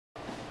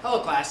Hello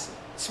class,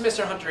 it's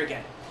Mr. Hunter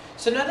again.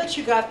 So now that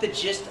you got the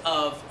gist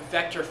of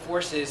vector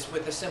forces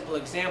with a simple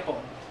example,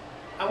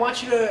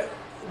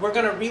 we're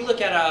going to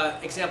relook at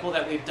an example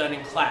that we've done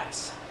in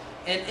class.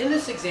 And in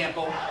this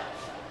example,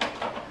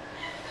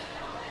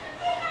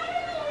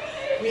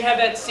 we have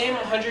that same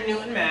 100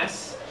 Newton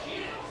mass.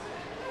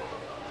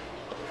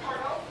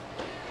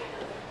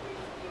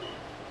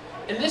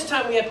 And this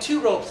time we have two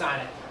ropes on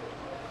it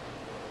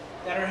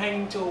that are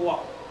hanging to a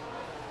wall.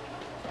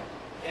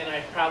 And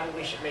I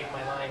probably should make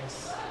my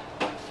lines.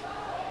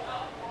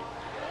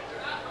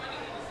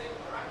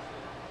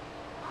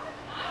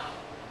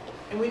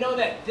 And we know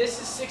that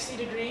this is 60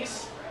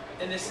 degrees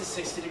and this is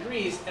 60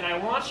 degrees, and I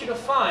want you to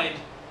find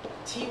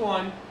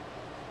T1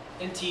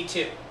 and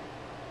T2.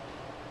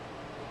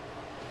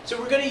 So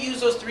we're going to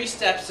use those three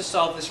steps to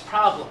solve this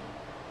problem.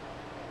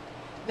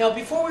 Now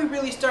before we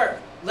really start,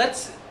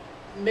 let's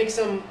make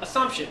some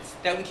assumptions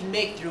that we can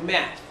make through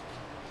math.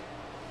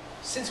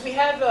 Since we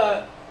have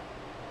a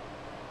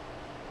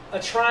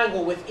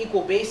triangle with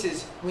equal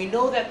bases, we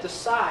know that the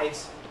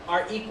sides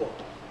are equal,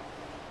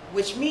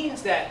 which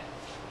means that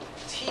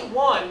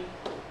T1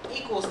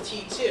 equals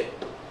T2,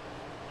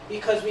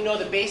 because we know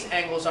the base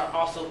angles are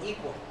also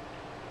equal.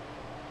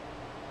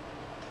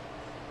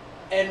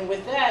 And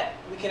with that,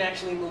 we can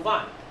actually move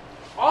on.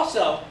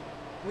 Also,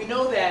 we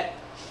know that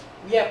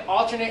we have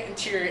alternate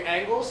interior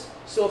angles,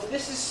 so if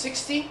this is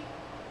 60,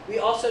 we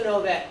also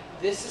know that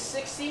this is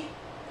 60,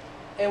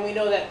 and we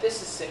know that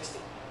this is 60.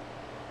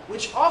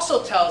 Which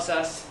also tells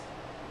us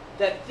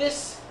that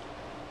this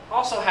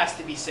also has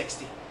to be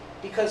 60,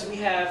 because we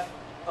have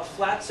a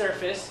flat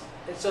surface,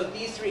 and so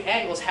these three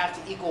angles have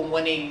to equal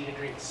 180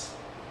 degrees.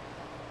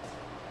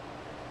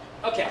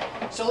 Okay,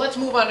 so let's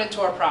move on into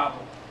our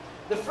problem.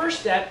 The first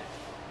step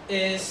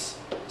is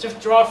to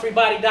draw a free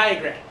body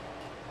diagram.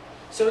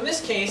 So in this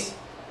case,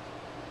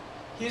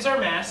 here's our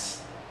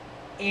mass,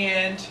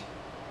 and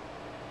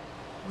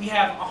we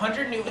have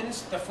 100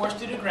 newtons, the force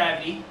due to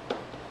gravity.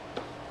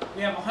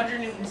 We have 100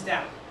 newtons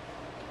down.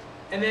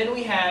 And then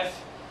we have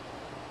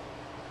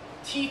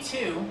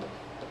T2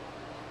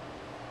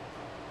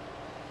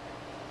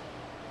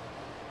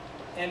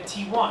 and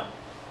T1.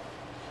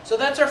 So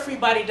that's our free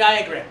body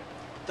diagram.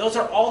 Those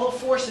are all the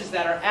forces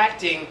that are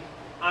acting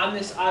on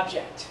this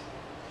object.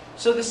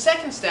 So the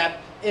second step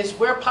is,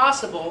 where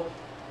possible,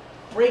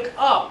 break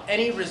up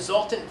any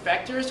resultant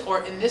vectors,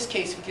 or in this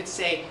case we could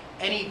say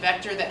any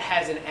vector that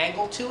has an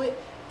angle to it,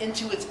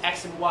 into its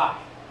x and y.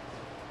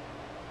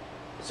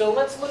 So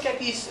let's look at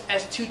these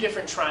as two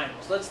different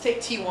triangles. Let's take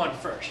T1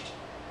 first.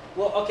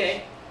 Well,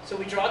 okay, so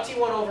we draw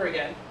T1 over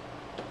again.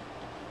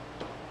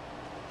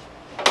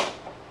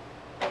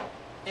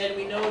 And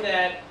we know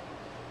that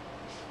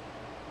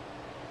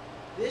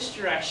this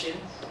direction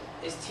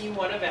is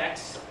T1 of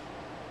x,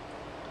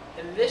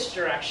 and this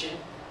direction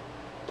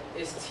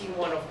is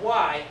T1 of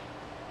y,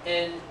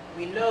 and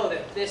we know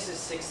that this is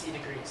 60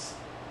 degrees.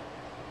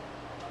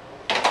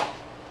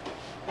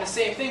 The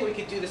same thing, we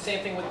could do the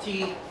same thing with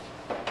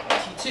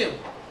T2.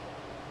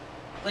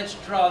 Let's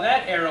draw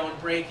that arrow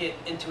and break it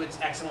into its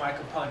x and y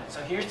components.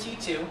 So here's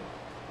T2.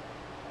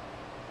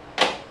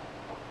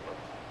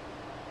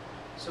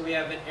 So we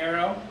have an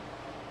arrow,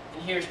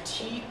 and here's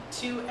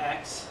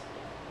T2x,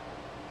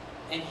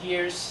 and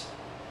here's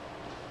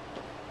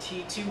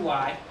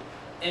T2y.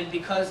 And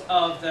because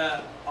of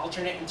the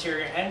alternate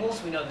interior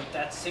angles, we know that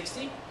that's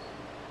 60.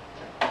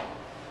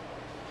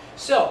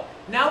 So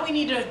now we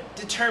need to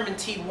determine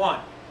T1.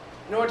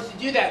 In order to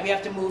do that, we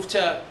have to move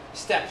to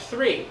step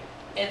 3.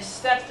 And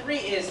step 3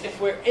 is,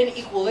 if we're in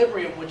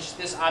equilibrium, which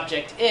this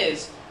object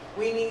is,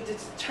 we need to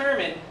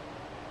determine,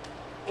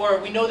 or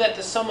we know that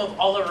the sum of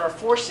all of our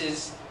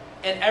forces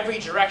in every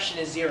direction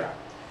is 0.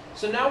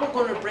 So now we're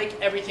going to break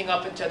everything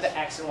up into the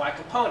x and y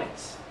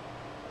components.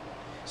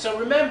 So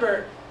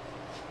remember,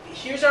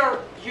 here's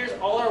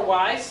all our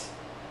y's.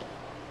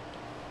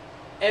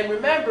 And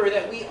remember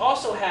that we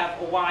also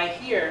have a y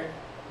here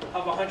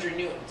of 100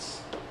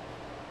 newtons.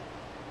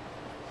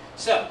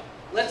 So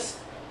let's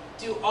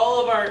do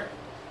all of our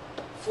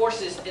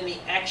forces in the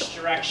x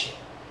direction.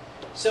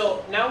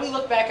 So now we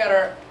look back at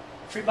our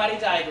free body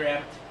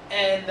diagram,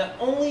 and the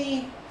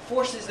only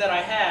forces that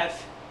I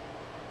have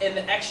in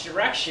the x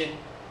direction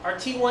are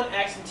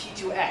T1x and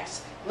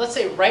T2x. Let's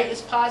say right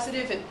is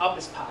positive and up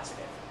is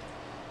positive.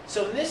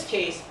 So in this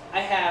case, I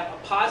have a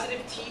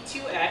positive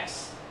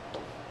T2x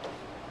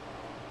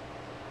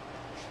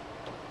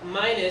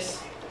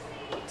minus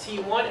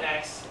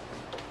T1x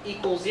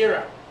equals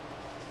 0.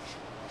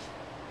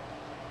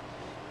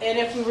 And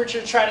if we were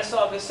to try to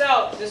solve this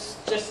out, this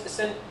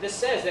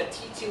says that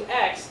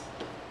T2x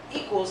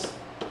equals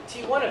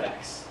T1 of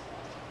x.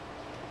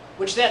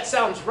 Which that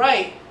sounds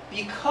right,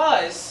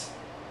 because,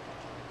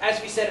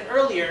 as we said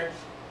earlier,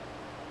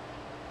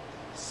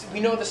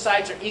 we know the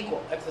sides are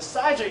equal. If the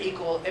sides are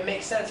equal, it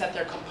makes sense that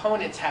their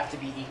components have to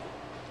be equal.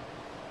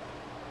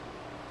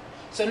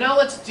 So now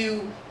let's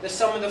do the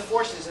sum of the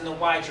forces in the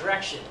y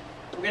direction.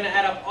 We're going to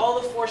add up all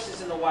the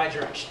forces in the y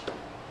direction.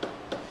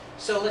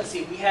 So let's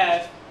see, we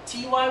have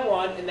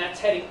Ty1, and that's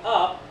heading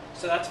up,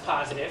 so that's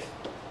positive.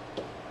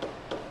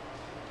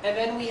 And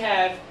then we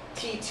have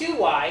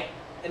T2y,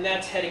 and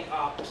that's heading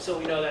up, so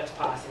we know that's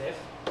positive.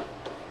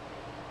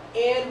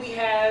 And we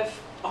have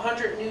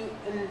 100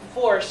 Newton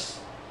force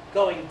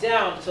going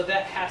down, so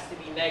that has to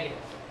be negative.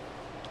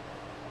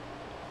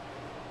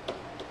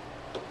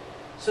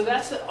 So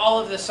that's all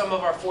of the sum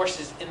of our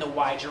forces in the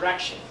y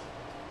direction.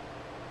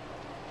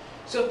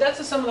 So if that's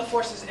the sum of the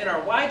forces in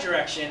our y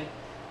direction,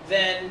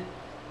 then,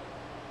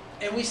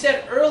 and we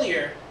said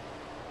earlier,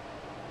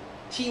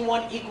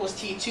 T1 equals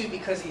T2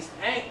 because these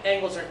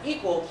angles are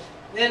equal,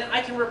 then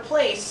I can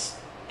replace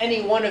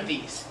any one of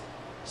these.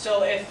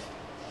 So if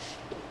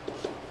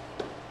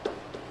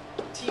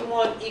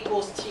T1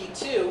 equals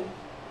T2,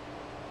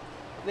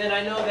 then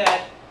I know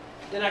that,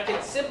 then I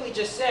could simply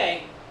just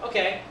say,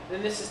 okay,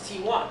 then this is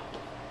T1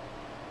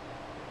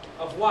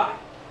 of y.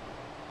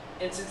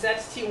 And since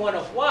that's T1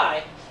 of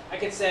y, I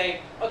could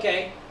say,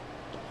 okay,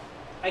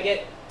 I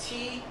get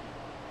T,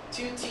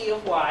 2T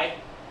of y,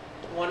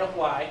 1 of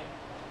y,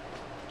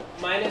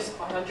 minus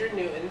 100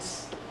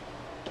 newtons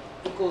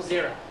equals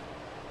 0.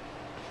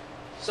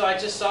 So I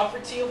just solve for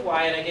T of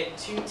y, and I get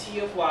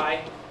 2T of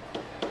y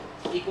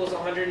equals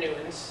 100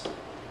 newtons.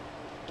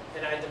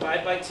 And I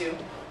divide by 2.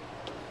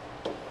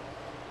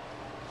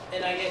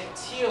 And I get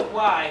T of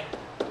y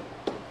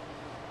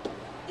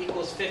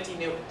equals 50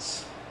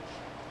 newtons.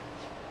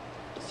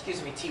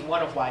 Excuse me,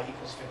 T1 of y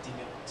equals 50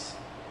 newtons.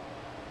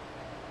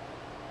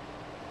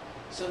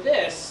 So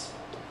this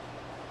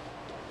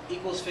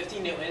equals 50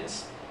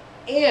 newtons.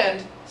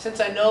 And since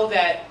I know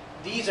that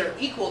these are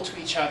equal to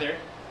each other,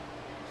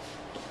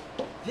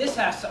 this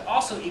has to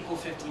also equal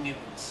 50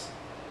 newtons.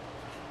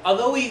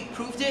 Although we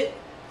proved it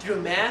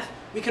through math,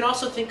 we can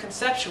also think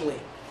conceptually.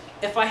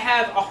 If I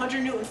have a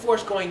 100 Newton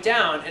force going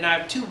down and I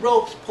have two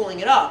ropes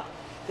pulling it up,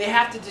 they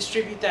have to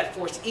distribute that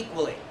force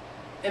equally.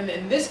 And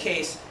in this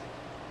case,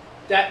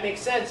 that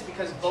makes sense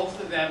because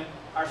both of them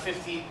are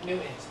 50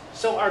 newtons.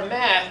 So our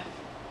math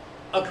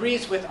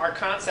agrees with our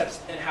concepts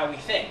and how we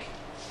think.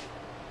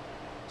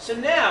 So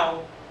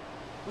now,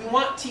 we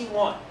want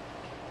T1.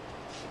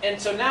 And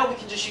so now we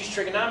can just use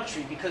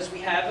trigonometry because we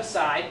have a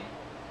side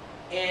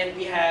and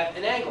we have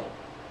an angle.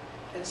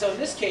 And so in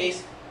this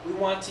case, we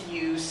want to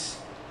use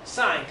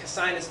sine, because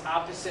sine is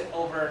opposite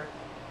over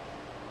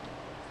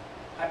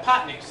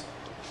hypotenuse.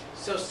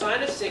 So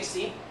sine of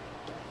 60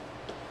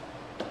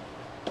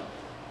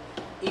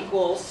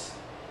 equals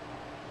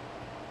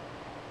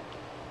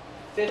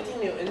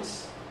 50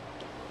 newtons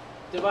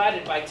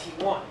divided by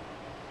T1.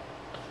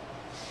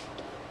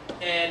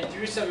 And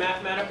through some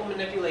mathematical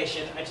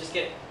manipulation, I just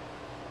get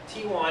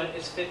T1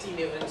 is 50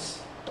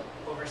 newtons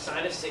over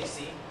sine of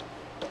 60,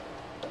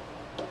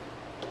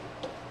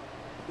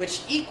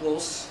 which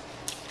equals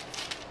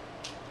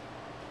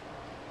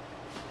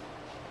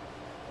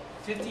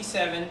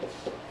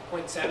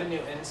 57.7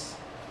 newtons,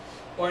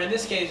 or in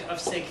this case of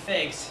sig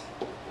figs,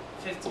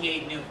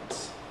 58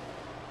 newtons.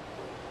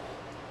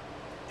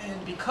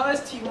 And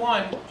because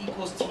T1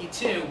 equals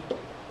T2,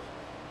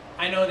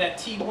 I know that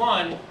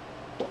T1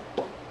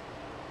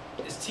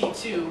 is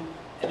T2,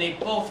 and they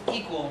both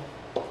equal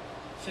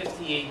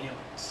 58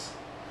 newtons.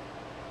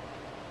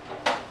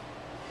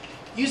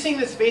 Using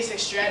this basic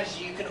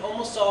strategy, you can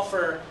almost solve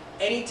for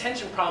any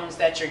tension problems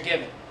that you're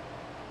given.